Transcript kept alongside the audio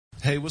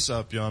Hey, what's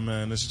up, y'all,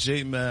 man? It's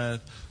J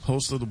Math,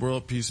 host of the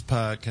World Peace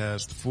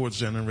Podcast, the fourth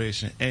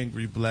generation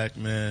angry black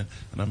man,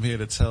 and I'm here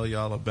to tell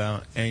y'all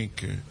about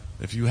Anchor.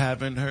 If you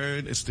haven't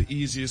heard, it's the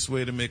easiest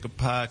way to make a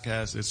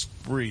podcast. It's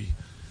free.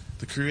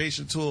 The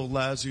creation tool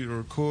allows you to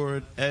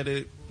record,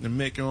 edit, and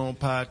make your own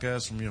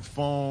podcast from your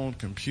phone,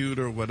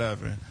 computer,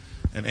 whatever.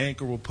 And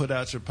Anchor will put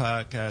out your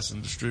podcast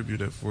and distribute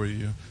it for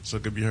you so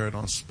it can be heard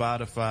on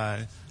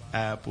Spotify,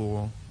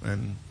 Apple,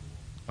 and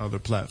other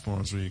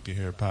platforms where you can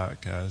hear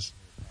podcasts.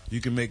 You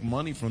can make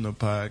money from the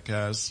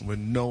podcast with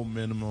no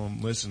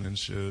minimum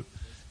listenership,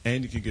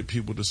 and you can get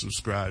people to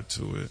subscribe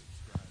to it.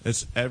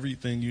 It's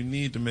everything you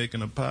need to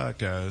making a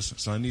podcast.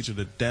 So I need you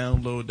to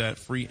download that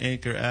free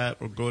Anchor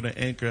app or go to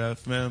Anchor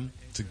FM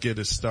to get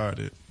it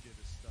started.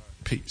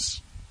 Peace.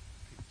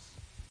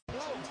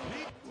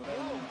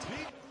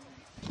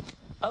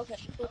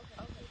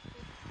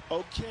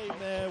 Okay,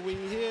 man, we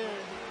here.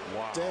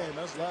 Wow. Damn,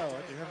 that's loud.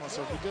 I can hear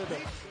myself. We good though.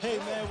 Hey,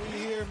 man, we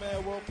here,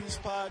 man. World Peace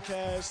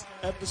Podcast,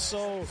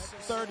 episode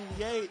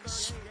 38.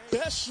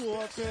 Special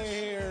up in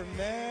here,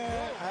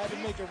 man. I had to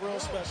make it real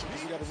special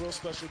because we got a real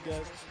special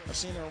guest. I've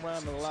seen her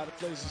around in a lot of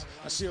places.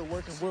 I see her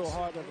working real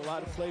hard in a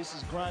lot of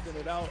places, grinding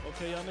it out.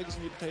 Okay, y'all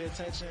niggas need to pay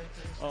attention.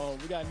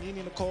 We got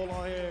Nini, Nicole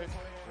on here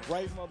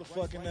right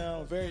motherfucking now.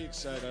 I'm very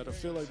excited. I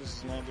feel like this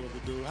is long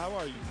overdue. How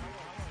are you?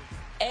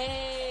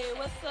 Hey,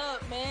 what's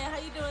up, man? How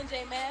you doing,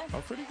 J-Man?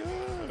 I'm pretty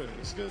good.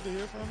 It's good to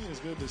hear from you. It's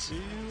good to see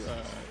you.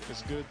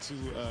 It's good to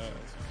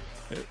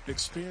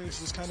experience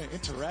this kind of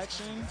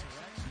interaction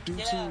due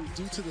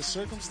to the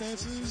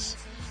circumstances.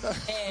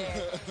 It's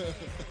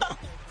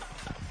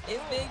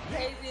been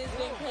crazy,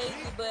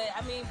 but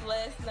I mean,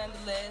 blessed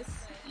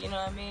nonetheless. You know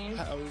what I mean?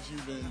 How have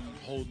you been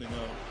holding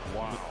up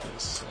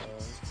with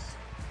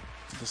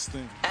this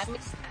thing? I mean,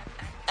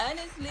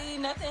 honestly,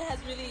 nothing has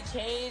really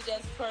changed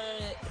as far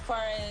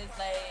as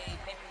like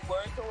maybe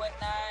work or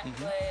whatnot.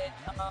 Mm-hmm.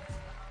 But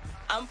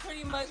I'm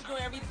pretty much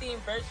doing everything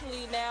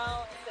virtually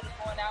now instead of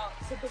going out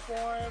to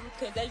perform.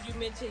 Because as you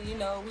mentioned, you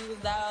know, we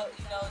was out,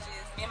 you know,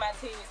 just me and my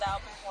team was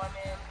out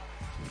performing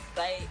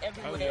like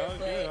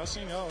everywhere. I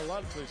seen y'all in a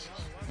lot of places,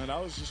 and I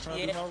was just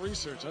trying to do my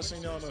research. I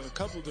seen y'all in a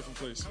couple of different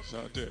places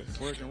out there,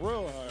 working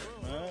real hard,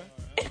 man.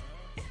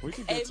 We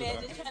can get to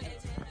that. Just trying to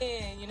get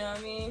in, you know what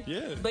I mean?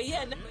 Yeah. But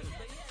yeah,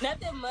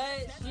 nothing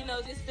much, you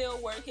know, just still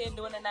working,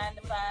 doing a 9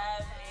 to 5,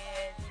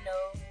 and, you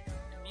know,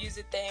 the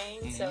music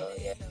thing, so,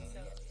 yeah.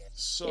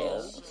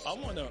 So, I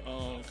want to,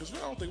 because I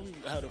don't think we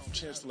had a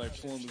chance to, like,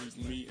 formally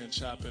meet and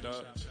chop it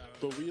up,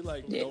 but we,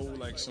 like, know,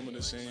 like, some of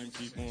the same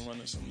people and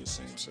running some of the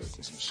same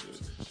circles and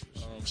shit.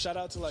 Shout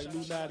out to, like,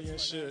 Lou Natty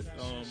and shit.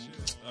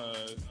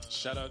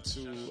 Shout out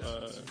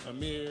to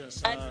Amir,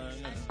 Hassan,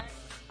 and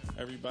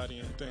everybody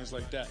and things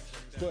like that.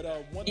 But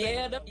one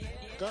thing...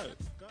 Go ahead.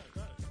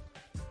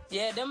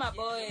 Yeah, they're my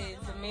boys.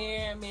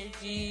 Amir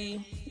G.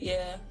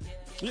 Yeah.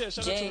 Yeah,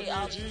 shout out to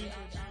Amir G.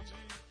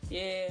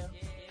 Yeah.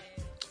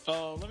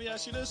 Let me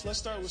ask you this. Let's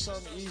start with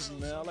something easy,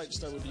 man. I like to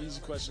start with the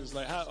easy questions.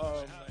 Like,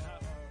 how,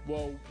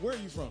 where are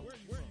you from?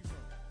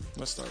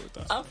 Let's start with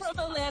that. I'm from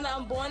Atlanta.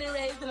 I'm born and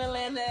raised in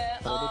Atlanta.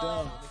 Hold it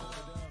down.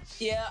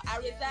 Yeah, I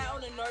reside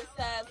on the north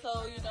side,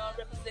 so, you know, I'm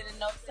representing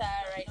north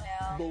side right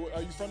now. But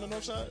are you from the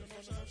north side?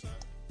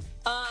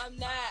 I'm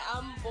not.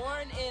 I'm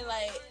born in,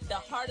 like, the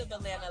heart of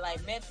Atlanta,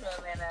 like, metro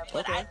Atlanta.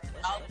 But okay.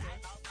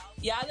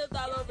 I lived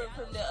all over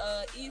from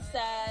the east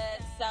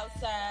side, south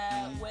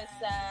side, west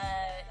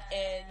side,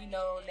 and, you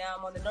know, now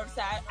I'm on the north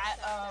side.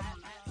 I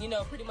you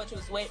know, pretty much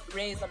was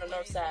raised on the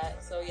north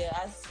side. So, yeah,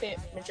 I spent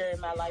majority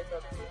of my life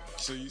up here.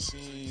 So you've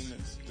seen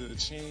the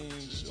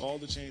change, all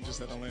the changes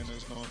that Atlanta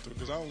has gone through.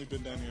 Because I've only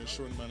been down here a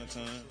short amount of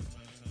time.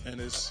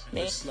 And it's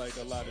like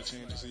a lot of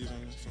changes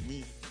even for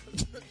me.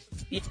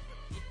 Yeah.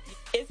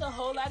 It's a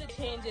whole lot of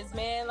changes,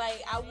 man.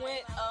 Like, I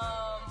went,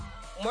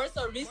 more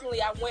so recently,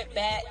 I went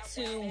back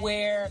to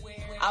where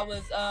I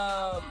was,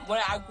 when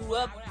I grew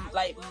up,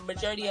 like,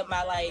 majority of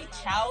my, like,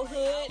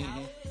 childhood.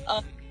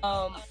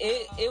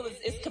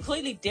 It's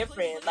completely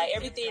different. Like,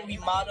 everything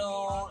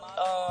remodeled,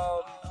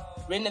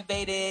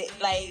 renovated,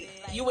 like,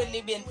 you wouldn't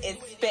even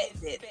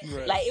expect it.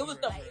 Right. Like, it was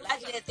the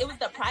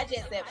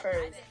projects at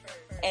first.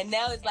 And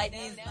now it's like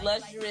these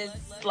luxurious,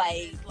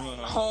 like,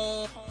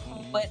 home,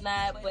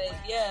 whatnot. But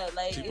yeah,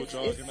 like, people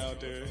jogging out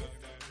there.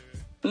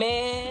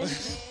 Man,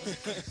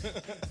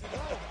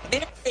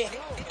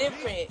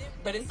 different,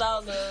 but it's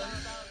all love.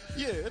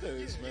 Yeah, it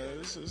is, man.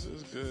 This is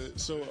good.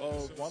 So,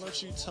 why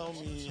don't you tell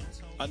me?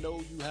 I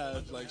know you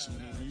have like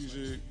some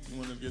music you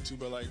want to get to,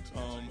 but like,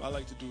 I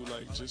like to do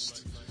like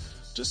just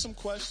some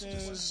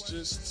questions,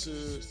 just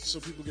so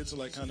people get to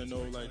like kind of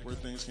know like where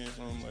things came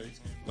from,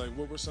 like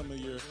what were some of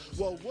your.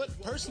 Well, what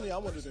personally I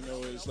wanted to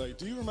know is like,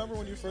 do you remember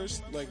when you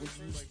first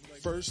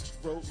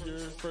wrote your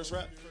first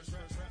rap?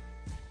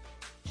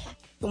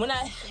 I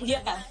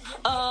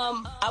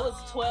was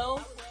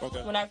 12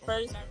 when I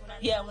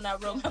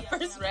wrote my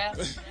first rap.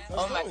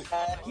 My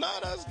God. Nah,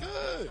 that's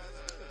good.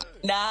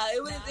 Nah,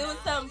 it was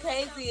something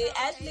crazy.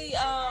 Actually,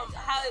 how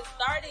it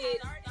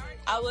started,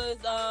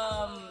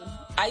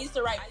 I used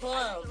to write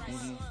poems.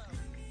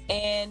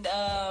 and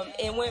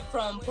it went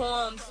from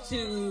poems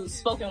to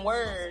spoken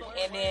word,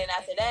 and then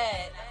after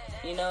that,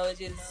 it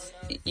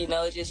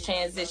just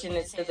transitioned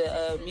into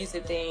the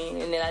music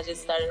thing, and then I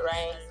just started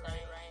writing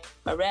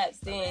my raps.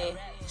 Then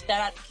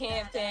shout out to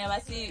Cam Fam. I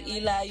see you,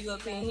 Eli. You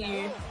up in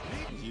here?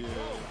 Yeah,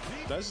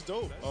 that's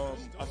dope.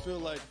 I feel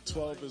like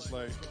 12 is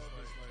like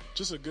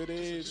just a good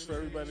age for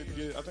everybody to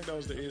get. I think that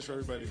was the age for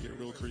everybody to get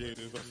real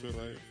creative. I feel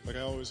like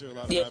I always hear a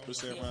lot of rappers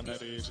say around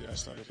that age, I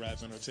started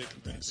rapping or taking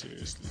things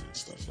seriously and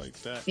stuff like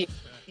that.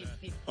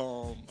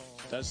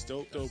 That's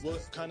dope though.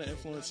 What kind of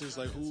influences,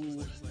 like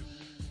who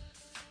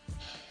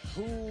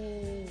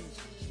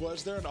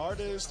was there an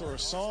artist or a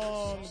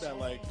song that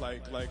like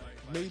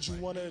made you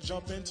want to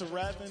jump into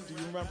rapping? Do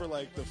you remember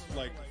like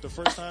the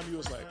first time you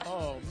was like,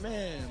 oh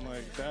man,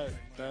 like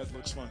that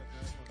looks fun?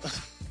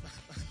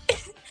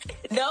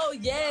 No,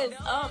 yes.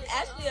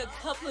 Actually a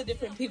couple of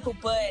different people,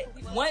 but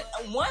one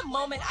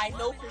moment I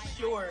know for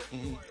sure,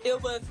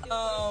 it was,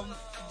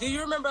 do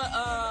you remember,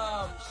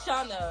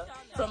 Shauna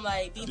from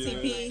like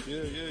DTP?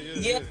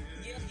 Yeah.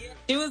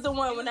 She was the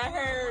one when I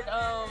heard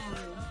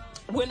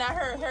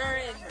her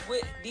and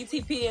with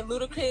DTP and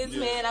Ludacris,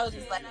 man, I was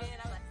just like,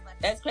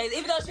 that's crazy.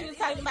 Even though she was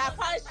talking about, I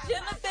probably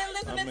shouldn't have been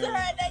listening to her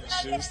at that young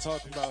age. She was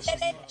talking about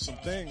some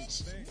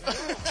things.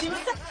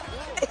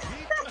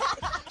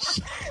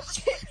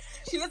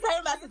 She was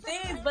talking about some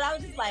things, but I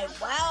was just like,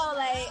 wow,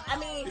 like, I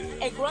mean,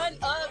 and growing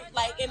up,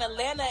 like, in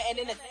Atlanta and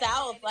in the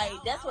South, like,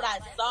 that's what I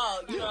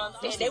saw, you know what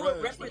I'm saying? They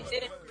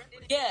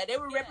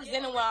were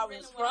representing where I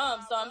was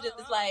from, so I'm just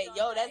like,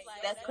 yo,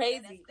 that's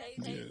crazy.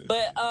 Yeah.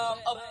 But,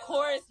 of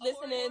course,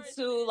 listening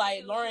to,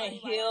 like, Lauryn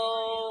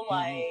Hill,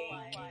 like,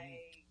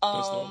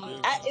 it's a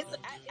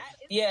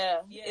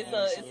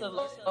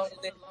long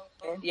thing.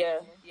 Yeah.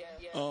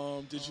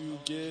 Did you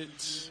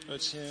get a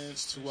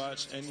chance to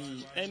watch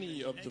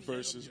any of the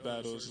versus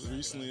battles?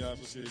 Recently,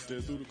 obviously,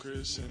 the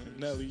Ludacris and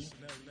Nelly.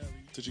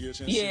 Did you get a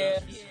chance to see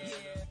that?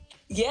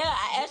 Yeah,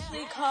 I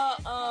actually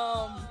caught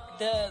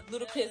the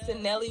Ludacris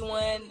and Nelly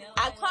one.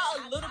 I caught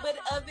a little bit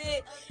of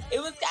it. It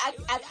was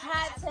I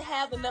tried to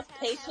have enough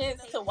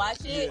patience to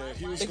watch it. Yeah,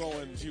 he was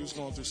going through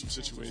some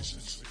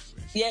situations.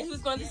 Yeah, he was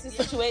going through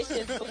some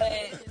situations, but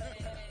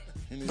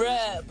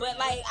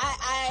like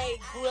I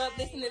grew up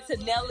listening to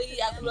Nelly.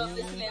 I grew up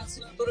listening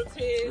to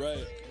Ludacris.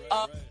 Right.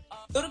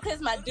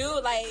 Ludacris, my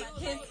dude, like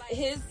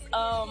his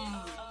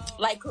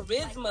like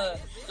charisma.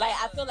 Like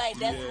I feel like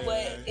that's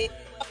what it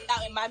comes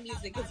out in my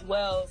music as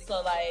well.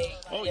 So like,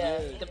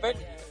 the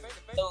version.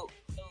 So,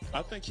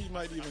 I think he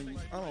might even,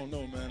 I don't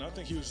know, man. I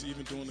think he was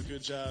even doing a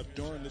good job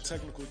during the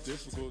technical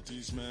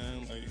difficulties,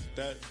 man. Like,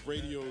 that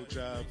radio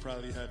job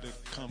probably had to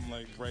come,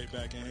 like, right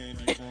back in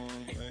handy for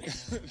him. Like,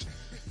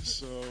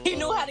 so... He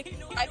knew how to get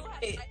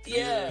it.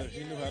 Yeah.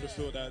 He knew how to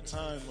fill that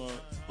time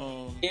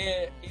up.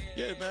 Yeah,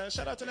 man.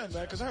 Shout out to them,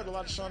 man, because I heard a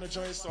lot of Shauna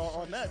joints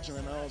on that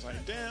joint. I was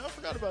like, damn, I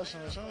forgot about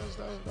Shauna.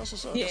 That's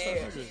what's up. Yeah.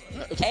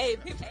 Hey,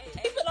 people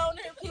on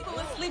her. People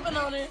were sleeping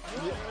on her.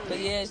 Yeah. But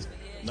yeah.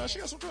 No, she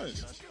got some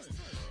joints.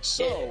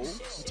 So,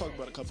 we'll talk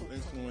about a couple of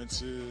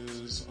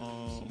influences.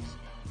 You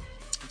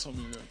told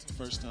me the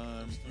first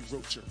time you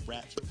wrote your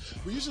rap.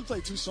 We usually play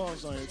 2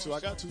 songs on here, too.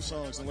 I got 2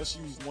 songs, unless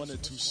you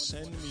wanted to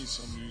send me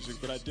some music,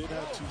 but I did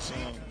have 2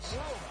 songs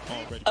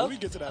already. But we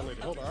get to that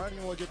later. Hold on, I don't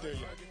even want to get there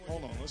yet.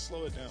 Hold on, let's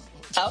slow it down.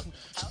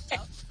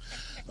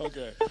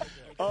 Okay.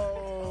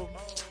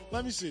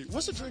 Let me see.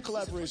 What's a dream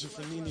collaboration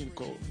for Nini and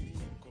Nicole?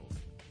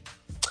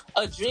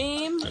 A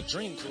dream? A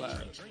dream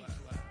collab.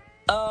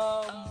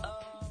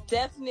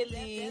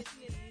 Definitely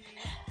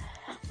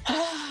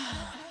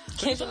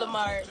Kendrick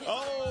Lamar.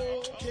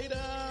 Oh,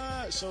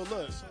 K-Dot. So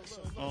look,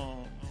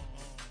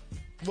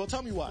 well,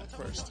 tell me why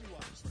first.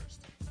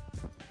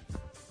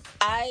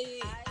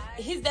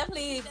 He's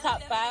definitely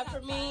top 5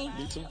 for me.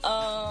 Me too.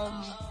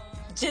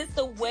 Just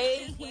the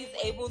way he's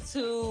able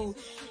to,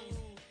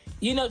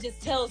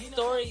 just tell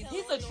stories.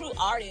 He's a true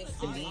artist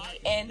to me,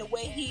 and the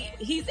way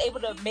he's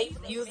able to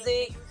make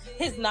music,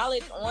 his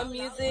knowledge on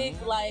music,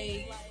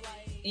 like.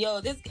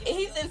 Yo,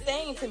 he's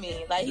insane to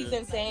me. Like, he's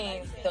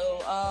insane.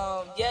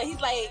 So,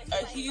 he's like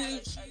a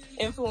huge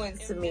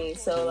influence to me.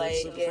 So, like,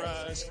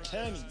 surprise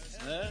Kenny,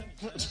 man.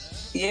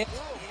 Yeah.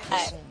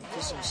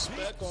 Put some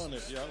spec on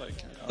it. Yeah, I like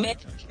Kenny.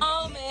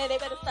 Man, they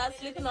better stop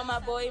sleeping on my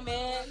boy,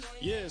 man.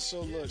 Yeah,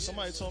 so look,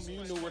 somebody told me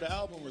you knew where the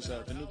album was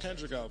at, the new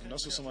Kendrick album.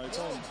 That's what somebody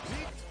told me.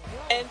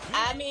 And,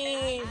 I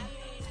mean...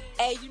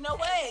 Hey, you know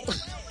what?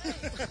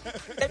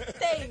 Let me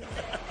tell you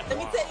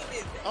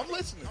this. I'm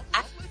listening.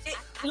 I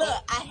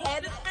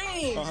had a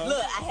dream.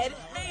 Look, I had a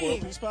dream.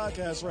 World Peace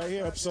Podcast right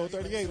here, episode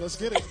 38. Let's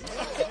get it.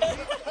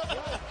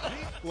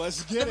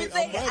 Let's get it.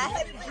 I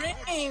had a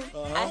dream.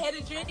 I had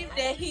a dream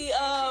that he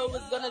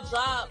was gonna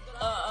drop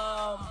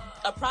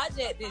a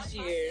project this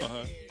year,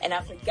 and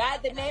I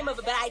forgot the name of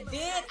it, but I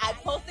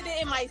posted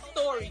it in my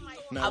story.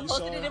 Now, I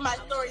posted it in my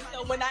story.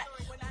 So when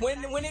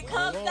it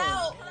comes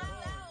out.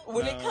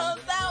 when it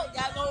comes out,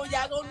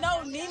 y'all gonna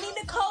know. Nini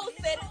Nicole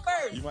said it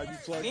first. You might be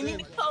plugged in. You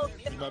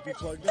might be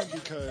plugged in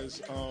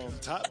because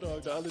Top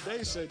Dog the other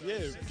day said, "Yeah,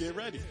 get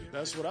ready."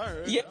 That's what I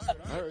heard. Yeah.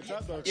 I heard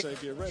Top Dog say,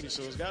 "Get ready."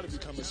 So it's got to be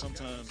coming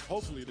sometime.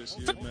 Hopefully this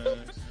year,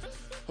 man.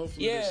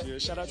 Hopefully this year.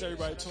 Shout out to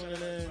everybody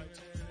tuning in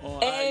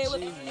on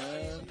IG,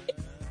 man.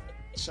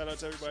 Shout out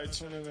to everybody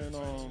tuning in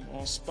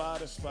on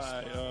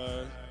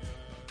Spotify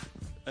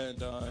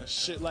and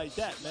shit like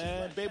that,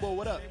 man. Babo,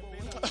 what up?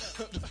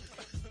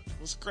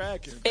 What's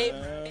cracking,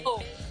 man?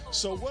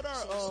 So what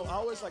are I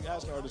always like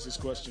asking artists this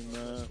question,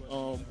 man.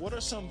 What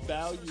are some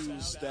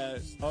values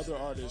that other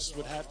artists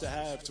would have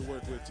to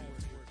work with you?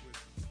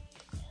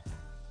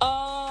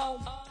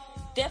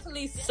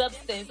 Definitely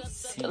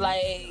substance.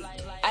 Like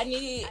I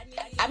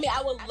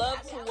would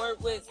love to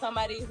work with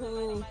somebody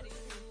who,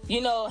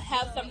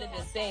 have something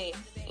to say.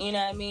 You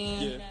know what I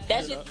mean?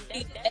 Yeah,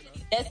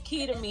 that's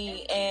key to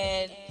me.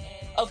 And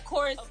of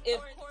course, if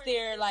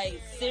they're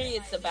like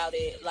serious about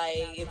it,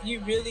 like if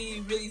you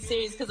really, really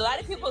serious, because a lot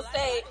of people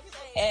say,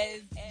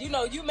 as you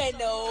may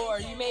know, or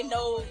you may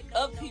know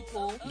of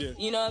people,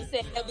 you know what I'm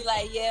saying? They'll be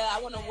like, yeah,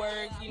 I want to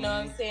work, you know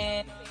what I'm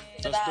saying?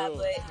 But I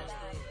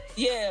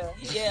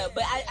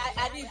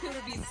need people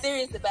to be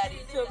serious about it,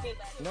 you feel me?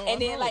 No, and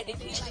then know. like the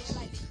key.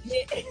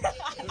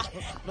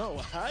 No,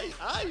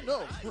 I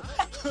know.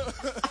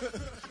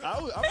 I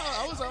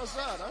was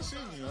outside. I seen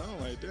you. I'm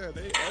like, damn,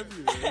 they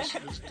everywhere. This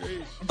shit is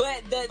crazy.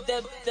 But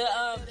the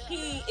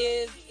key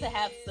is to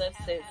have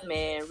substance,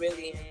 man.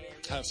 Really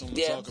have something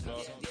to talk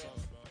about.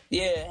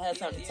 Yeah, have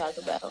something to talk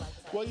about.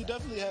 Well, you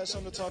definitely had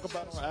something to talk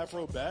about on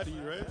Afro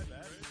Baddie, right?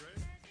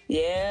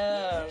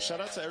 Yeah.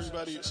 Shout out to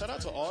everybody. Shout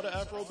out to all the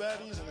Afro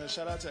Baddies, and then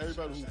shout out to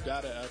everybody who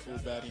got an Afro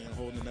Baddie and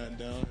holding that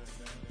down.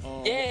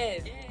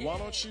 Why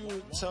don't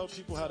you tell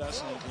people how that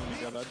song came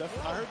together?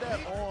 I heard that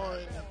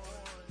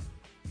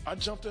I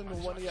jumped into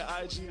one of your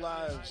IG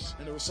lives,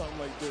 and it was something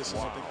like this.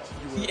 And I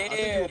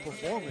think you were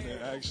performing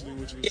it actually,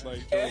 which was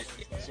like dope.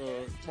 So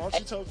why don't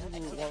you tell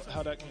people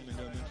how that came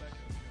together?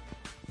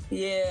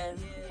 Yeah.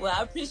 Well,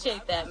 I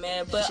appreciate that,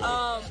 man. But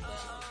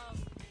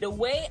the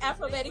way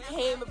Afro Baddie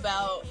came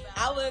about,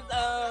 I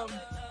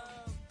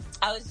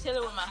was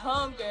chilling with my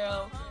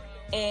homegirl,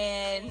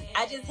 and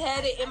I just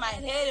had it in my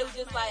head. It was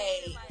just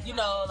like,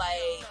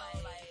 like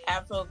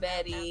Afro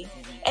Baddie.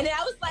 And then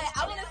I was like,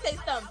 I want to say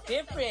something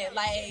different.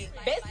 Like,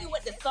 basically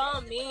what the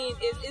song means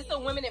is it's a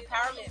women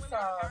empowerment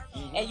song.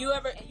 And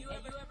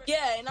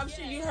and I'm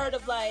sure you heard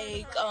of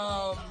like,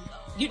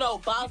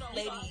 boss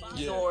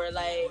ladies or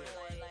like,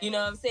 you know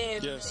what I'm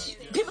saying? Yes.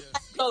 People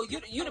like, oh,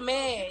 you the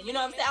man. You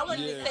know what I'm saying? I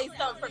wanted to say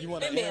something for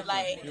women.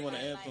 Like, you want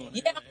an anthem?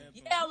 Yeah,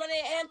 I want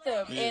an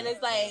anthem. Yeah. And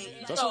it's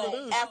like, that's what it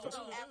is.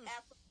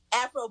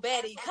 Afro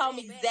Baddie, call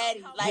me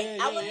Zaddy. Like,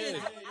 I wanted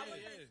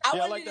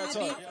it to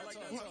be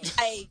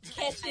like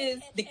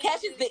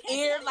catches the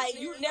ear. Like,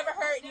 you never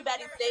heard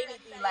anybody say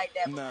anything like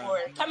that before.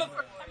 Coming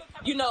from,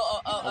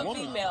 a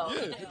female.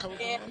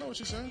 Yeah, I know what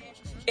you're saying.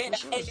 And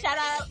shout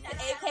out to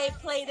AK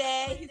Play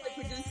That. He's the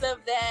producer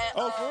of that.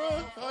 Oh, for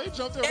real? Oh, he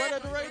jumped in right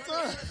at the right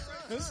time.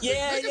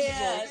 Yeah.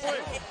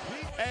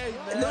 Hey,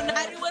 man.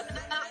 Lunati was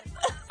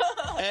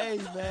Hey,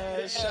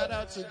 man. Shout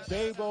out to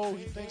Babo.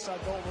 He thinks I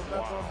don't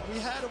remember him. We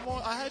had him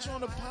on. I had you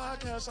on the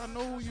podcast. I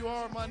know who you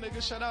are, my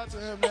nigga. Shout out to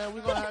him, man.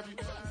 We're gonna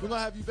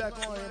have you back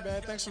on here,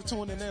 man. Thanks for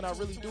tuning in. I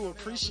really do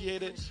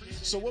appreciate it.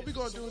 So what we're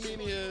gonna do,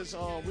 Nini, is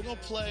we're gonna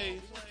play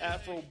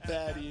Afro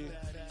Baddie.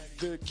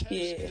 The catch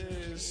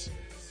is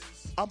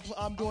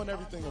I'm doing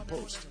everything in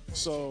post,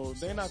 so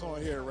they're not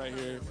gonna hear it right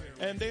here,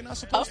 and they're not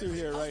supposed to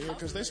hear it right here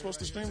because they're supposed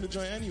to stream the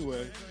joint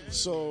anyway.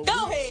 So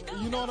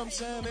you know what I'm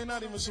saying? They're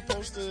not even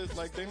supposed to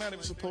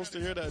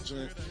hear that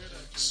joint.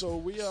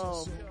 So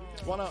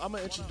I'm gonna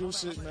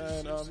introduce it,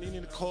 man.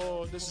 Nini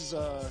Nicole. This is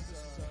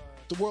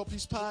the World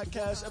Peace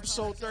Podcast,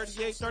 episode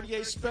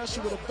 38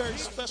 special with a very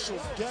special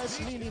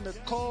guest, Nini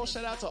Nicole.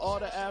 Shout out to all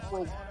the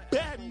Afro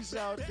baddies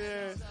out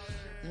there.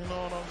 You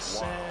know what I'm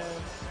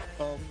saying?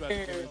 We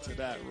better get into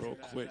that real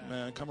quick,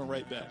 man. Coming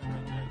right back.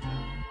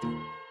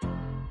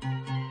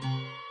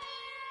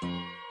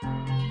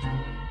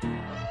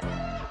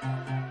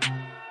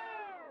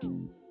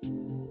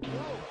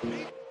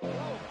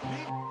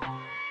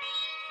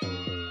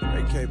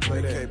 AK,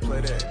 play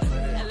that.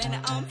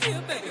 Atlanta on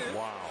you, baby.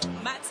 Wow.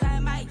 My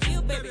time, my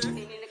you, baby.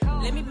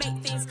 Let me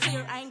make things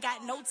clear. I ain't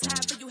got no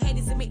time for you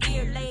haters in my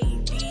ear,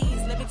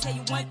 ladies. Let me tell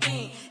you one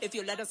thing. If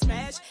you let them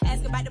smash,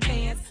 ask about the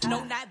bands.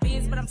 No, not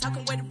biz, but I'm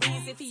talking where the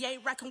breeze. If he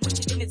ain't rocking with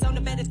you, then it's on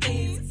the better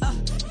things.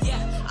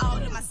 All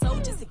of my soul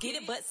just to get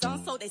it, but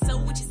some so they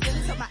sold with you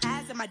stealing. So my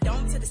eyes and my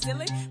dome to the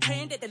ceiling.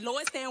 Praying that the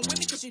Lord stand with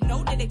me, cause you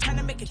know that they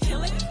tryna make a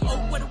killing. Oh,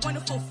 what a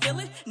wonderful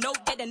feeling. Know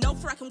that I know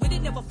for rocking with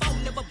it, never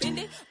fold, never bend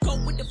it. Go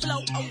with the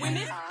flow, I'm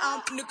winning.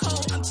 I'm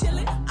Nicole, I'm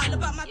chilling. All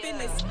about my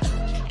business.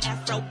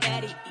 Afro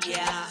Baddie,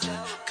 yeah.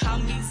 Call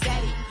me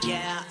Zaddy,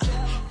 yeah.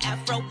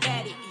 Afro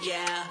Baddie,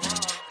 yeah.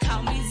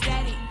 Call me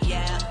Zaddy,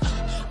 yeah.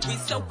 We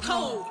so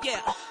cold,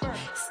 yeah.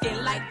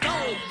 Skin like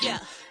gold, yeah.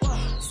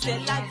 C'est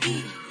la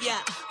vie,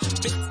 yeah.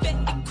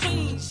 Respect the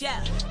queens,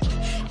 yeah.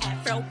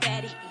 Afro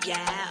Baddie,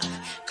 yeah.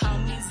 Call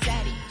me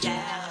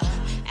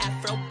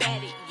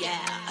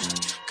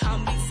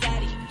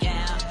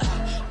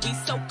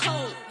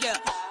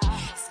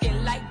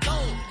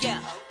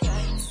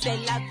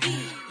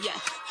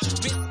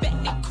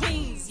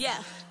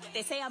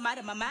out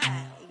of my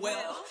mind.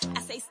 Well,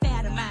 I say stay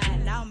out of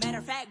mind. Now, matter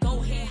of fact,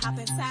 go ahead, hop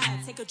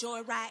inside. Take a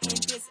joy ride in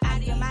this out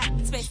of your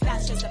mind. Space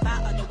not just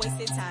about other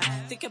wasted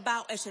time. Think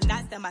about and should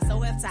not stand my soul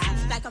have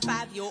time. Like a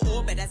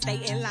 5-year-old, better stay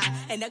in line.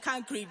 In the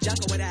concrete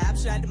jungle with an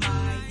abstract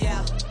mind,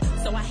 yeah.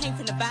 So I hang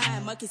from the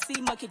vine, monkey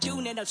see, monkey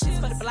do, no cheats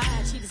for the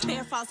blind. She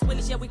despair, false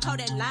witness, yeah, we call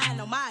that line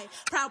on mine.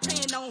 Proud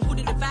praying on who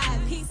to divide.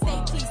 Peace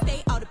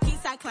state, all the peace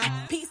I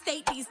climb. Peace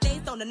state these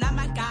days, on the not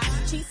my God.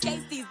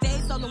 Cheesecakes these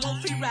days, on the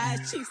one free ride.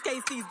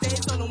 Cheesecakes these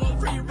days, on the one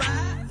free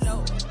ride.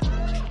 No,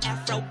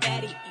 Afro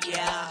Betty,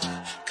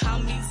 yeah. Call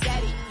me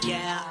Zeddy,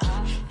 yeah.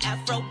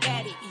 Afro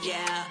Betty,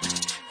 yeah.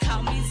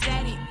 Call me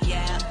Zeddy,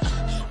 yeah.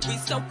 We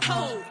so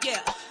cold,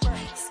 yeah.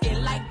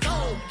 Skin like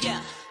gold,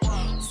 yeah.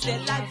 C'est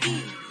la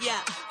vie,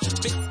 yeah.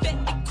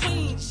 Respect the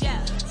queens,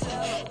 yeah.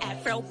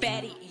 Afro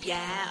Betty,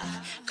 yeah.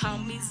 Call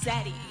me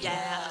Zeddy,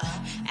 yeah.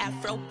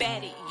 Afro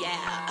Betty,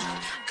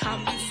 yeah. Call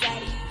me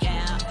Zeddy,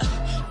 yeah.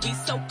 We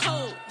so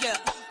cold, yeah.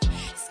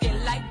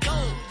 Skin like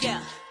gold,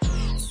 yeah.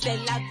 C'est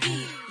la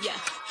vie, yeah.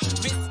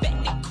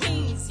 Respect the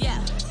queens,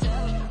 yeah.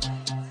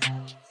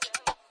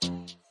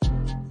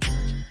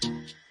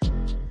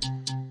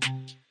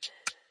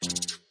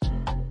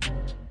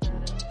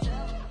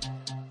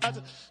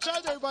 Shout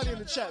out to everybody in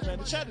the chat, man.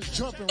 The chat is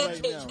jumping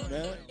right now,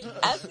 man.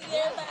 I see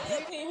everybody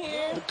up in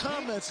here. The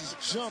comments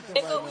is jumping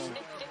right now.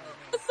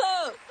 What's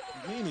up?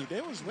 Nini,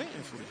 they was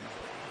waiting for you.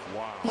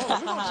 Wow. Hold on,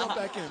 we're gonna jump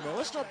back in, man.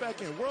 Let's jump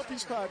back in. World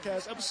Peace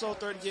Podcast, episode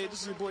 38.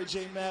 This is your boy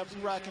J Mav.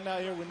 We rocking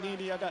out here with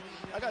Nini. I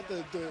got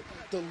the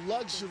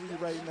luxury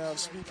right now of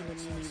speaking to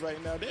Nini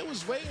right now. They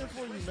was waiting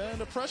for you, man.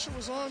 The pressure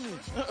was on me.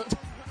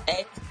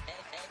 Hey.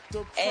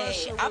 The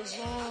pressure was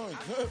on.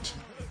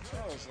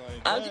 I was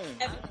like,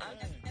 man.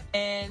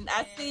 And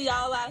I see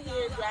y'all out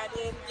here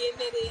grinding, getting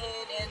it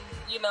in, and,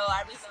 you know,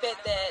 I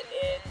respect that,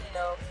 and, you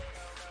know,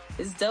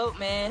 it's dope,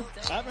 man.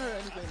 I haven't heard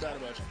anything bad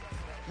about you.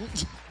 I'm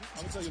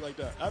gonna tell you like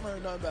that. I haven't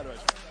heard nothing bad about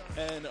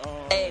you. And,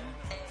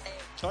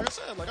 so like I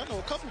said, like, I know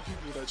a couple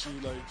people that you,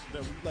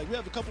 we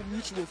have a couple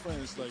mutual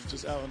friends, like,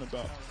 just out and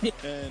about.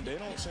 And they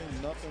don't say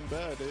nothing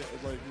bad. They,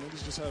 like,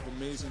 niggas just have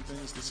amazing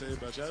things to say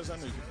about you. How does that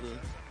make you feel?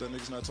 That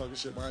niggas not talking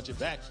shit behind your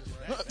back?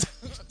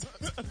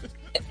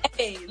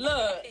 Hey,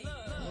 look,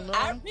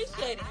 I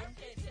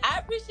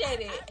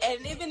appreciate it.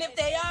 And even if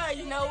they are,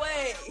 you know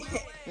what?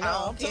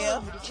 No, I'm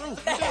telling you the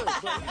truth. You did,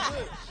 bro. You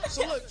did.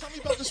 So look, tell me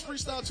about this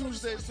Freestyle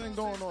Tuesday thing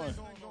going on.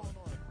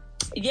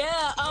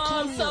 Yeah,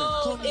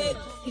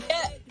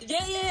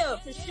 yeah,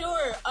 for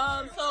sure.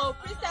 So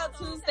Freestyle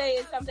Tuesday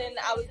is something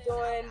I was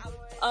doing,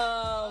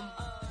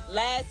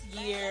 last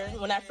year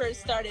when I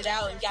first started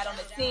out and got on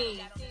the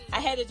scene. I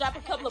had to drop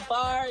a couple of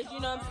bars, you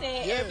know what I'm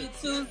saying, every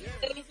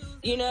Tuesday,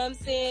 you know what I'm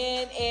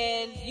saying,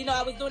 and, you know,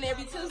 I was doing it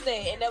every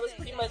Tuesday, and that was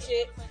pretty much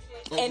it.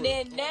 And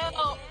then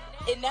now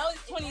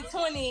it's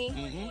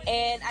 2020,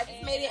 and I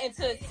just made it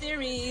into a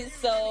series,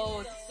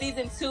 so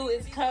season 2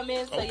 is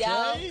coming, so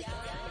y'all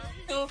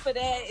tuned for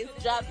that.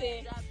 It's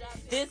dropping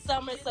this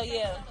summer, so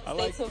yeah,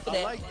 stay tuned for that.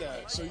 I like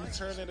that. So you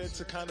turn it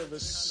into kind of a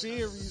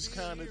series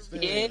kind of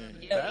thing.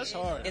 Yeah. That's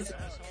hard.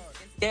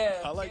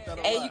 Yeah. I like that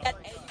a lot.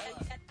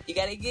 You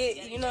gotta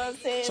get, you know what I'm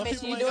saying? Some Make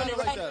sure people you're ain't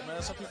doing got it it like right. that,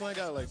 man. Some people ain't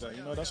got it like that.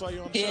 You know, that's why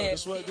you're on the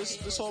show.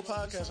 This whole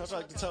podcast, I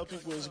like to tell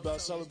people, is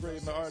about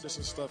celebrating the artists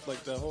and stuff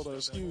like that. Hold on,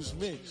 excuse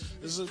me.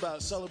 This is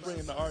about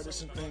celebrating the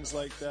artists and things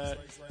like that.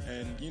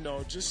 And, you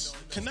know, just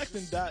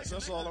connecting dots.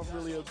 That's all I'm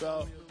really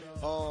about.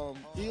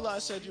 Eli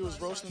said you was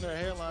roasting her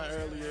hairline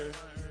earlier.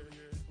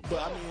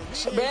 But I mean,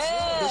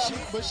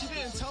 but she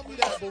didn't tell me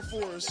that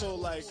before. So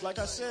like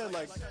I said,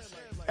 like,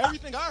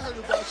 everything I heard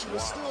about you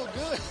was still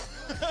good.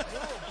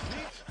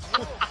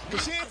 But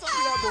she didn't tell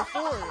me that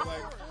before.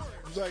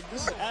 Like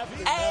this is after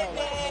the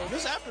fact.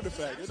 This is after the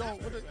fact. It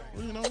don't,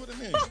 you know what it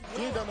means.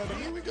 You ain't done nothing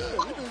to me. We good.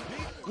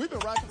 We've been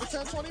rocking for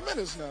 10, 20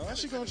 minutes now. How's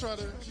she gonna try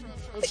to?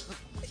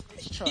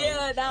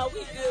 Yeah, no,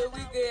 we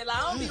good. Like, I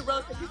don't be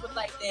roasting people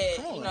like that.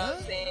 Come on, you know what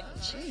I'm saying?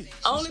 Jeez,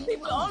 only the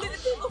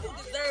people who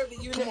deserve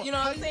it. You know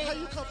what I'm saying? How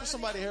you come for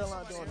somebody's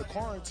hairline during the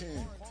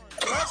quarantine?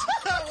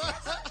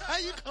 How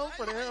you come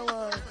for the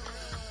hairline?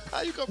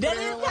 How you come for the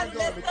hairline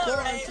during the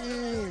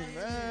quarantine,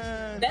 right?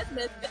 Man? That's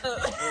messed up.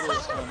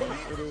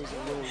 It is a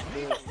little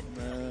bit,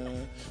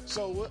 man.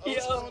 So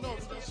what's going on?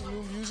 Got some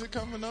new music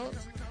coming up?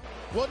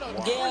 Well, no,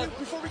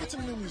 before we get to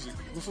the new music,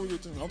 before we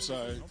get to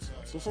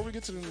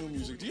the new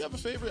music, do you have a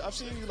favorite? I've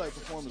seen you like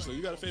performance, though.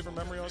 You got a favorite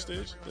memory on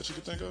stage that you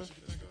could think of?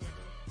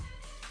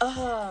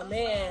 Oh,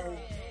 man.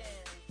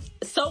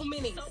 So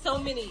many.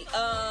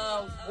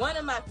 One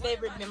of my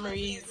favorite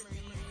memories,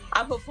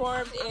 I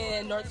performed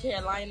in North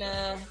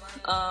Carolina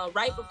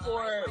right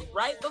before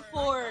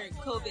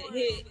COVID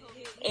hit,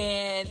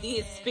 and the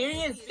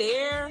experience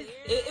there,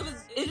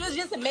 it was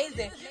just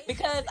amazing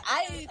because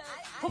I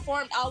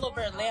performed all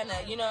over Atlanta,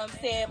 you know what I'm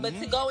saying? But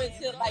to go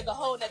into like a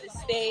whole other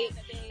state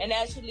and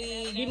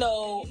actually, you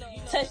know,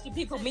 touch the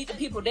people, meet the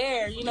people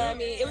there, you know what I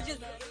mean? It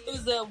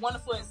was a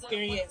wonderful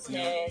experience,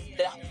 man.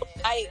 The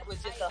night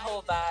was just a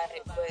whole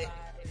vibe, but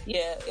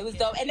yeah, it was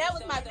dope. And that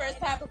was my first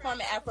time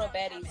performing Afro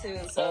Betty too.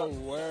 So. Oh,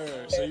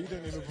 word. So you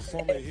didn't even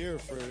perform it here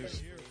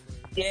first.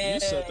 Yeah. You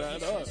set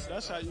that up.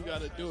 That's how you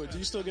gotta do it. Do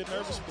you still get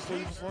nervous before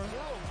you perform?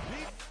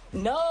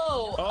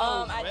 No.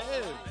 Oh, man.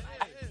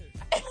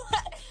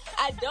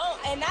 I don't,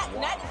 and not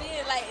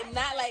being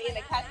not in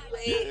a cocky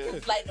way,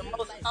 it's like the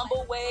most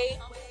humble way.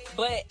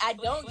 But I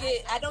don't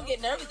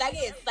get nervous. I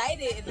get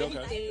excited if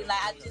anything. Like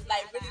I just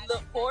like really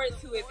look forward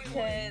to it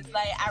because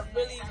like I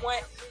really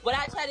want what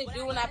I try to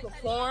do when I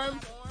perform.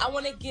 I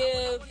want to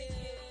give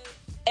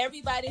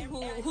everybody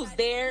who's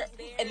there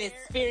an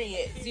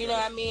experience. You know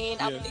what I mean?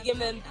 I want to give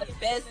them the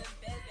best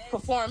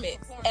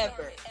performance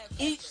ever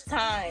each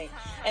time,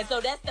 and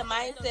so that's the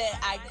mindset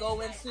I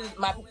go into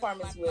my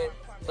performance with.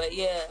 But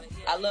yeah,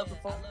 I love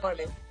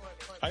performing.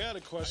 I got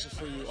a question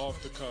for you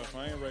off the cuff.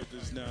 I ain't write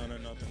this down or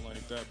nothing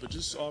like that, but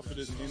just off of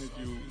this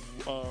interview,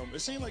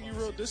 it seemed like you're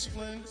real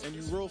disciplined and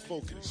you're real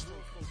focused.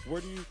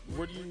 What do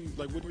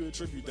you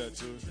attribute that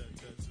to?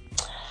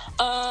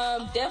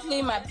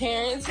 Definitely my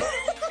parents.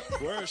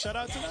 Word, shout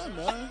out to them,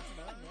 man.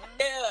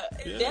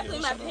 Yeah, definitely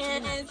my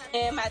parents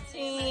and my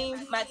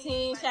team. My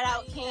team, shout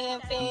out Cam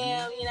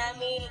fam, you know what I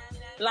mean?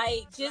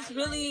 Like, just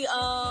really,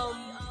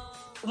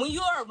 when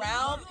you're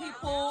around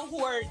people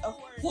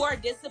who are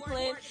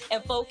disciplined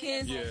and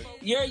focused,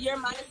 your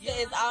mindset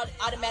is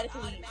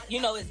automatically,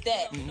 it's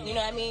that. You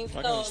know what I mean?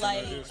 So,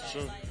 like,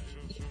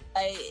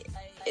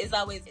 it's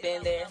always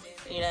been there.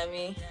 You know what I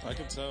mean? I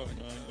can tell, man.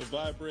 It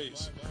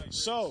vibrates.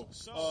 So,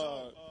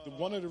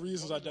 one of the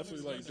reasons I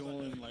definitely like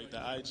doing like the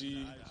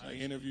IG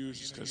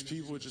interviews is because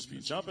people would just be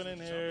jumping in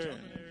here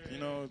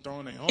and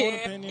throwing their own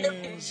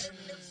opinions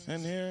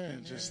in here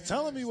and just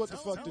telling me what the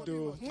fuck to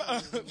do.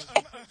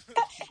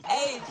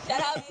 Hey,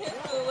 shout out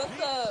Pistol.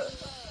 What's up?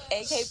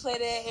 AK Play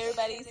That.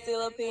 Everybody's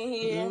still up in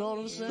here. You know what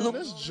I'm saying?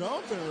 It's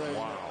jumping right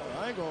now.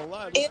 I ain't gonna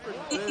lie. This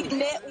pretty big.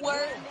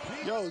 Network.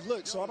 Yo,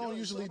 look, so I don't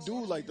usually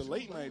do like the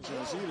late night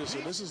joints either. So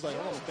this is like,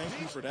 I want to thank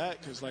you for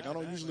that because like I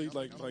don't usually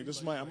like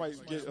this I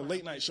might get a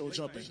late night show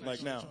jumping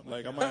like now.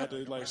 Like I might have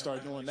to like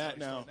start doing that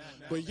now.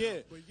 But yeah,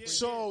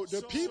 so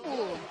the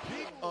people,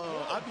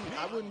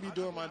 I wouldn't be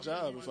doing my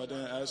job if I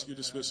didn't ask you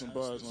to spit some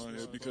bars on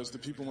here because the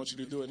people want you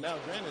to do it now.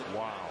 Granted,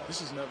 this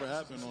has never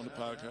happened on the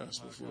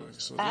podcast before.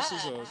 So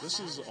this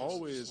is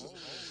always,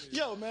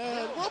 yo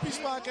man, World Peace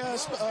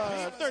Podcast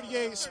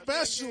 38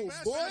 special,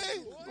 boy.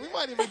 We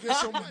might even get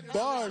some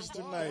bars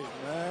tonight,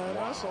 man.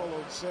 That's all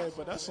I'm saying,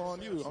 but that's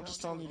on you. I'm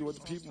just telling you what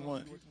the people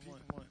want.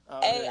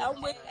 Hey,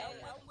 I'm with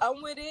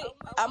it.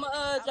 I'm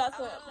gonna drop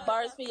some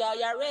bars for y'all.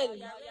 Y'all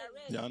ready?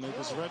 Y'all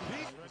niggas ready?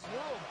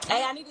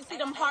 Hey, I need to see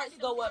them hearts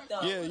go up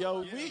though. Yeah,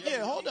 yo,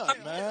 hold up,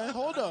 man.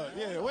 Hold up.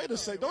 Yeah, wait a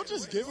sec. Don't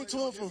just give it to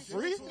him for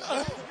free.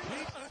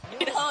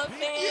 You know what I'm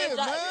saying? Yeah,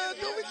 man.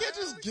 Dude, we can't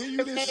just give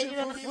you this shit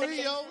for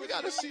free, yo. We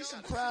gotta see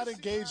some crowd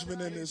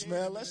engagement in this,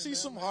 man. Let's see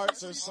some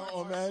hearts or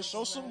something, man.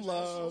 Show some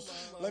love.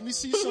 Let me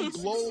see some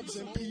globes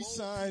and peace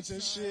signs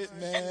and shit,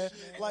 man.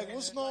 Like,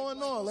 what's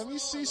going on? Let me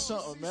see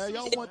something, man.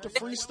 Y'all want the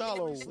freestyle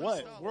or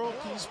what? World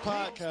Peace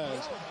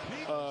Podcast,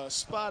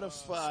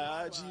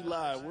 Spotify, IG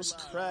Live. What's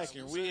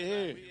cracking? We're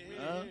here,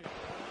 huh?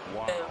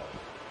 Wow.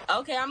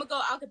 Okay, I'm gonna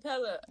go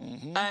acapella.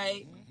 All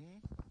right.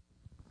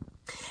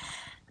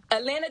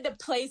 Atlanta, the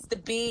place to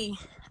be.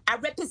 I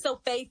rep it so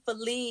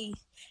faithfully.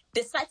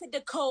 Decipher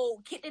the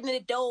code, kicked it in the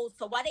door.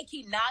 So why they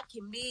keep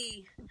knocking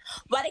me?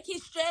 Why they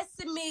keep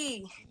stressing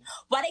me?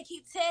 Why they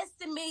keep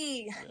testing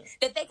me?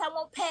 They think I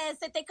won't pass.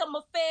 They think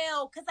I'ma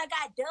fail. Cause I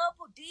got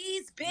double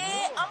D's,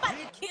 bitch. I'm about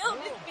to kill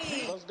this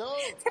beat. Let's go.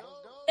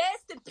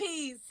 Rest in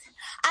peace.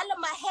 I let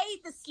my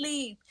hate to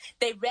sleep.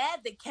 They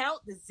rather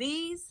count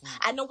disease.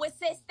 I know it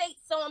says state,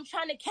 so I'm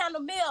trying to count a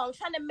meal. I'm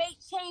trying to make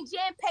change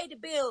and pay the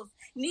bills.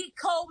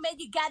 Nicole, man,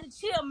 you gotta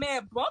chill,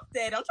 man. Bump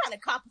that. I'm trying to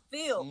cop a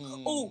feel.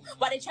 Ooh,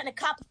 why they trying to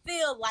cop a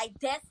feel? Like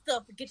that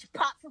stuff will get you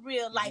pop for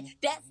real. Like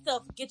that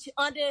stuff will get you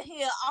under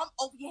here. I'm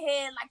over your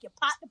head like your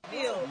pot to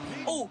fill.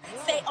 Ooh,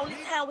 say only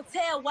time will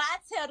tell. Why I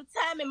tell the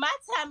time and my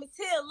time is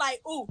here. Like,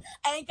 ooh,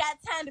 I ain't got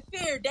time to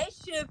fear. They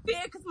should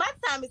fear cause my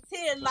time is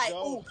here. Like,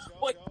 ooh,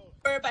 boy,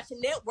 worry about your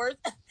net worth.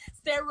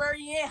 Steroid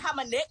in how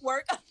my neck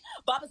work.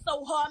 Bob is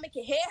so hard, make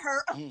your head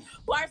hurt.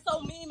 Bar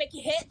so mean, make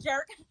your head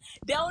jerk.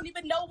 They don't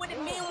even know what it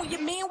mean when you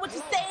mean what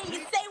you say and you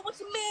say what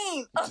you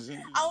mean. I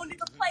don't even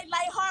play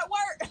like hard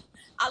work.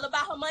 All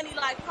about her money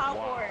like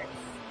Hogwarts.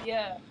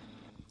 Yeah.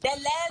 That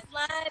last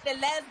line, the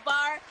last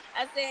bar,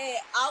 I said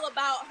all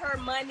about her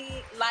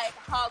money like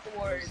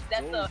Hogwarts.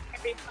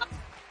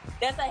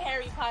 That's a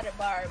Harry Potter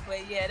bar,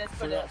 but yeah, that's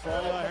for the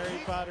all our Harry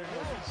Potter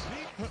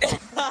niggas.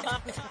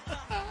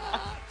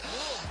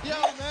 Yo,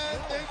 man,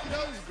 thank you.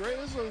 That was great.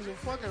 This was a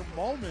fucking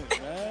moment,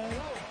 man.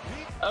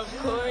 Of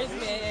course,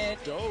 man.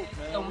 Dope,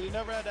 man. We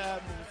never had that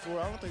happen before.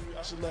 I don't think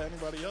I should let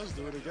anybody else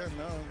do it again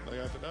now, like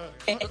after that.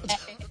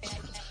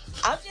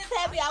 I'm just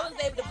happy I was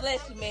able to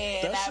bless you,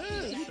 man. That's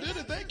it. You did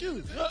it. Thank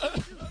you.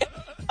 God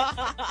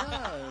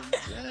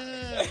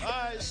damn.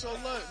 Alright, so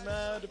look,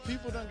 man, the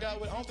people done got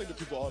what I don't think the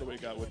people all the way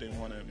got what they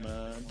wanted,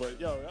 man. But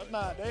yo,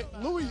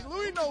 Louis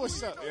know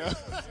what's up, yo.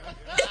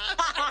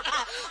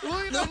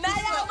 Louis know what's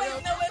up, yo.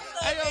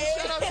 Hey, yo,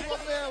 shout out to my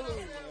man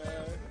Louis,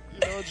 man. You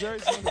know Yo,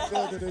 Jerry's in the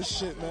field of this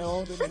shit, man.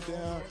 Holding it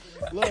down.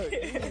 Look,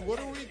 what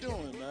are we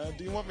doing, man?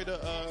 Do you want me to,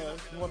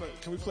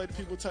 can we play the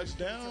people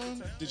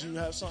touchdown? Did you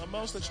have something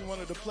else that you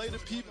wanted to play to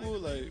people?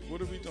 Like,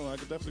 what are we doing? I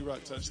could definitely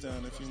rock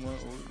touchdown if you want.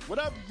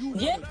 Whatever you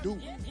want to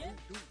do.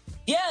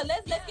 Yeah,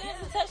 let's get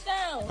into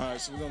touchdown. All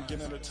right, so we're going to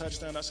get into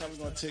touchdown. That's how we're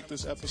going to take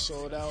this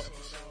episode out.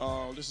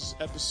 This is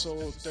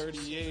episode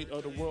 38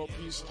 of the World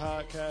Peace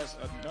Podcast.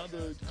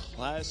 Another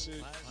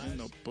classic in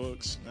the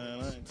books, man.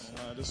 I ain't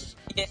gonna lie. This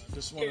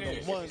is one of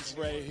the ones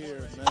right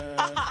here, man.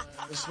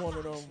 It's one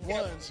of them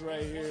ones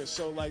right here.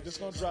 So, like, this is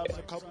going to drop in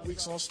a couple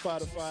weeks on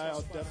Spotify.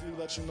 I'll definitely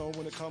let you know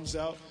when it comes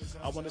out.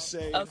 I want to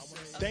say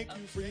thank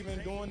you for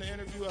even doing the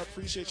interview. I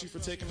appreciate you for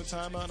taking the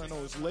time out. I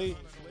know it's late.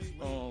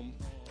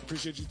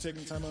 Appreciate you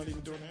taking the time out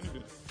even doing the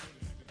interview.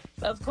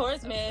 Of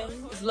course, man.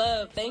 It's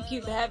love. Thank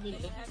you for having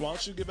me. Why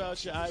don't you give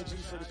out your IG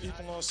for the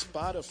people on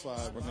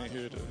Spotify when they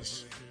hear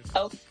this?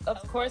 Oh,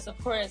 of course.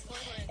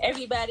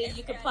 Everybody,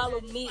 you can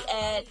follow me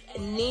at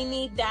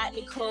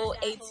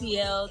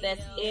Nini.NicoleATL.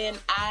 That's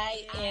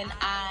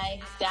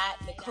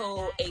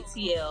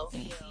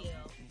NINI.NicoleATL.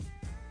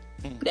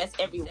 That's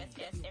everywhere.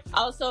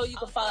 Also, you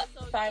can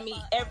find me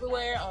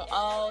everywhere on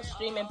all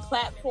streaming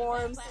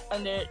platforms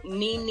under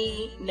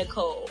Nini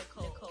Nicole.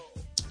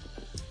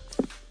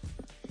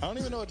 I don't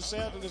even know what to say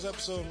after this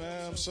episode,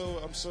 man. I'm so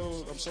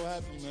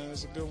happy, man.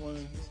 It's a good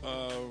one.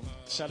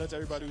 Shout out to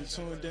everybody who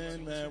tuned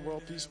in, man.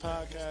 World Peace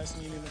Podcast,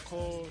 Nini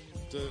Nicole,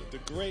 the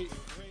great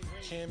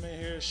came in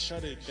here,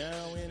 shut it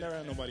down. We ain't never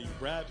had nobody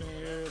rapping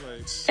here.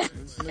 Like,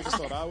 niggas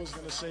thought I was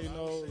gonna say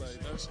no.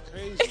 Like, that's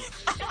crazy.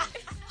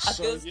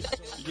 So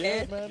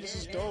yeah, man, this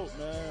is dope,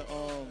 man.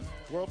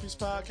 World Peace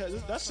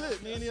Podcast. That's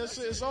it, Nini. That's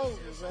it. It's over,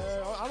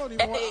 man. I don't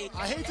even want.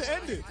 I hate to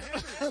end it.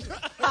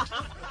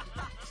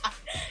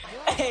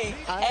 Hey,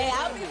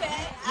 I'll be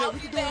back. Yeah, we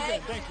can do it again.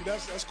 Thank you.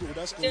 That's cool.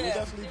 That's cool. Yeah. We'll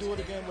definitely do it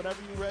again whenever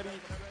you're ready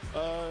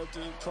to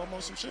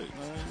promote some shit,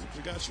 man.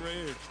 We got you right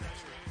here.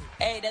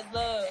 Hey, that's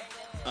love.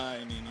 All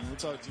right, Nini. We'll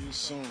talk to you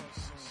soon.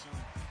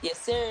 Yes,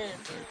 sir.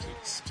 Okay,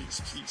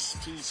 peace.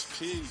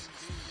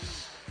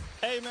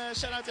 Hey, man,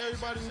 shout out to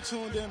everybody who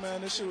tuned in,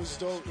 man. This shit was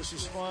dope. This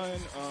was fun.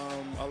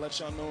 I'll let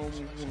y'all know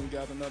when we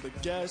got another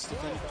guest.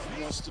 If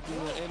anybody wants to do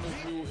an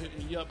interview, hit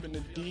me up in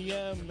the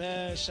DM,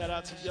 man. Shout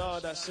out to y'all.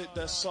 That's it.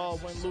 That's all.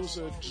 Win, lose,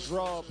 or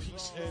draw.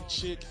 Peace and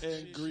chick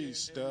and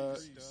grease, dog.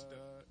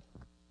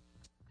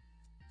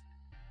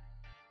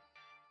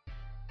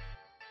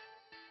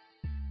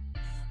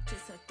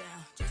 Just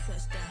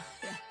touch down,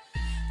 yeah.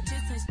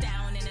 Just touch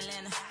down in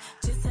Atlanta.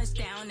 Just touch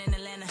down in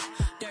Atlanta.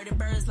 Dirty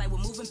birds like we're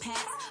moving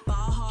past. Ball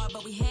hard,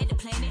 but we had to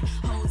plan it.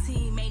 Whole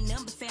team ain't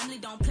number family.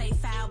 Don't play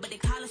foul, but they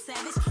call us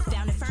savage.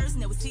 Down at first,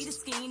 now we see the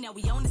scheme. Now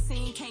we on the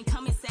scene, can't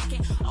come in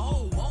second.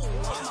 Oh, whoa,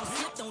 almost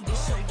slipped on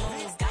this show.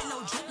 Whoa, got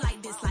no drip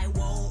like this, like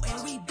whoa.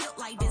 And we built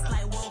like this,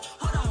 like whoa.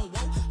 Hold on,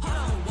 whoa.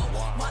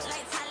 Walk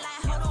like tie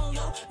like, hold on,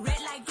 whoa.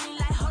 Red like green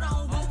like, hold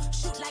on, whoa.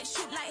 Shoot like,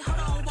 hold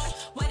on, whoa.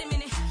 Wait a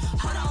minute,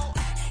 hold on.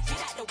 Get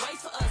out the way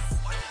for us.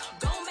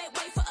 Go make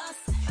way for us.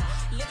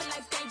 Living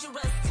life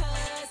dangerous,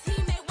 cause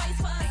he made ways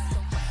for us.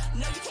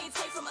 No, you can't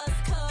take from us,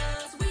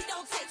 cause we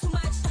don't take too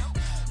much.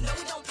 No,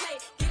 we don't play.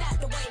 Get out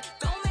the way.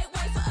 Go make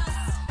way for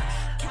us.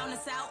 Count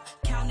us out,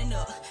 counting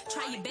up.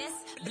 Try your best,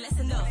 bless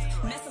enough.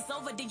 Mess us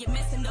over, then you're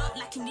messing up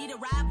like you need a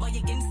ride, boy,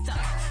 you're getting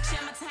stuck.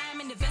 Share my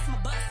time and invest my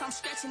bucks. I'm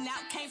stretching out,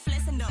 can't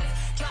flex enough.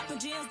 Dropping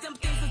gems, them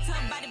things are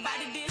tough. Body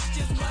dish,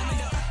 just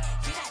warming up.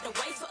 Get out the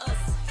way for us.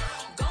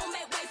 Go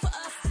make way for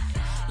us.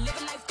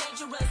 Living life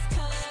dangerous,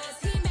 cause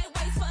he made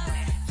ways for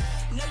us.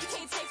 No, you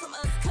can't take from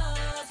us,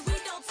 cause we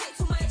don't take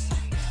too much.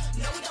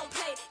 No, we don't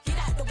play. Get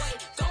out the way.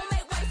 Go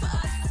make way for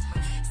us.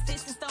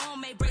 Sticks and stone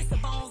may break the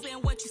bones,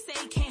 and what you say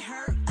can't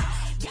hurt.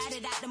 Got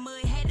it out the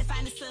mud, had to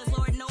find the suds.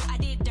 Lord, no, I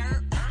did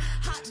dirt.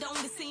 Hopped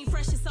on the scene,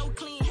 fresh and so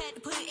clean, had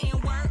to put it in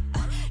work.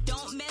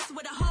 Don't mess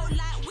with a whole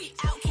lot. We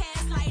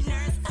outcast like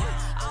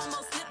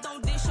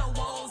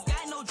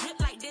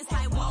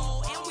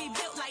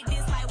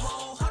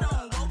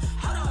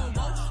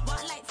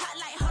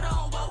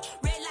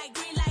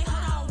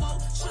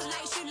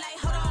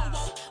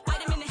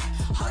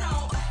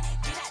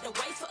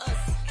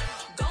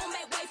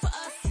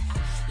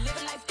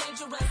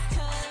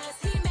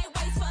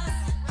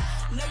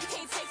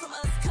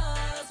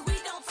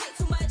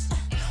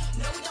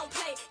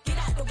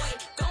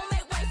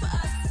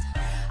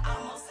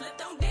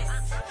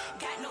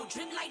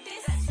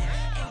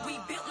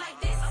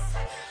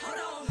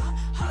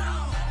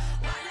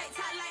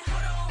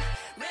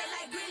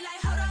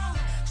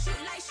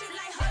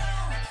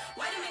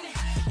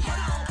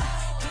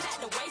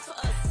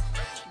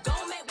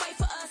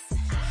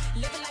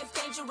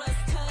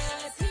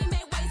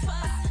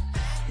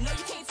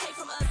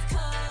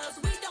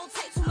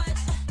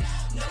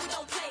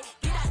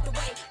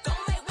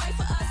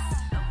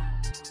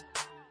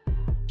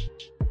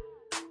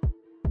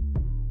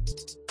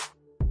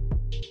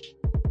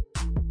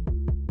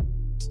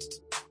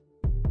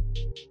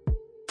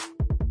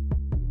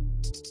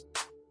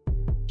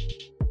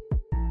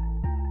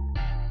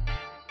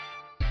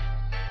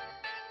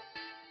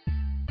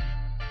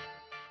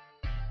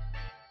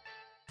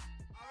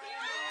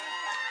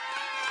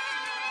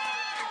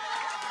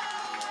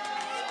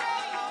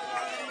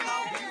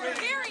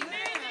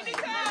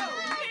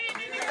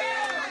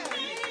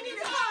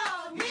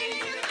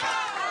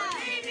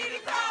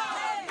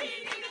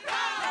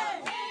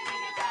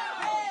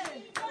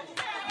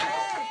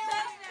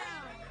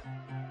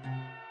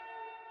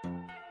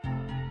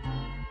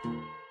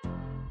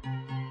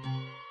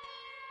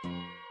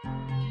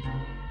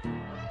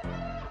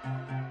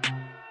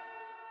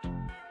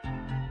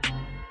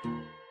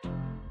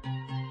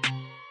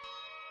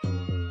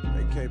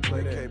Can't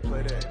play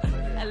that.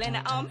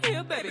 Atlanta, I'm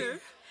here, baby.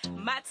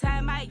 My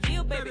time, my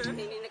yield, baby.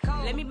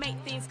 Let me make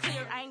things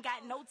clear. I ain't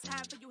got no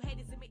time for you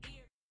haters in my ear.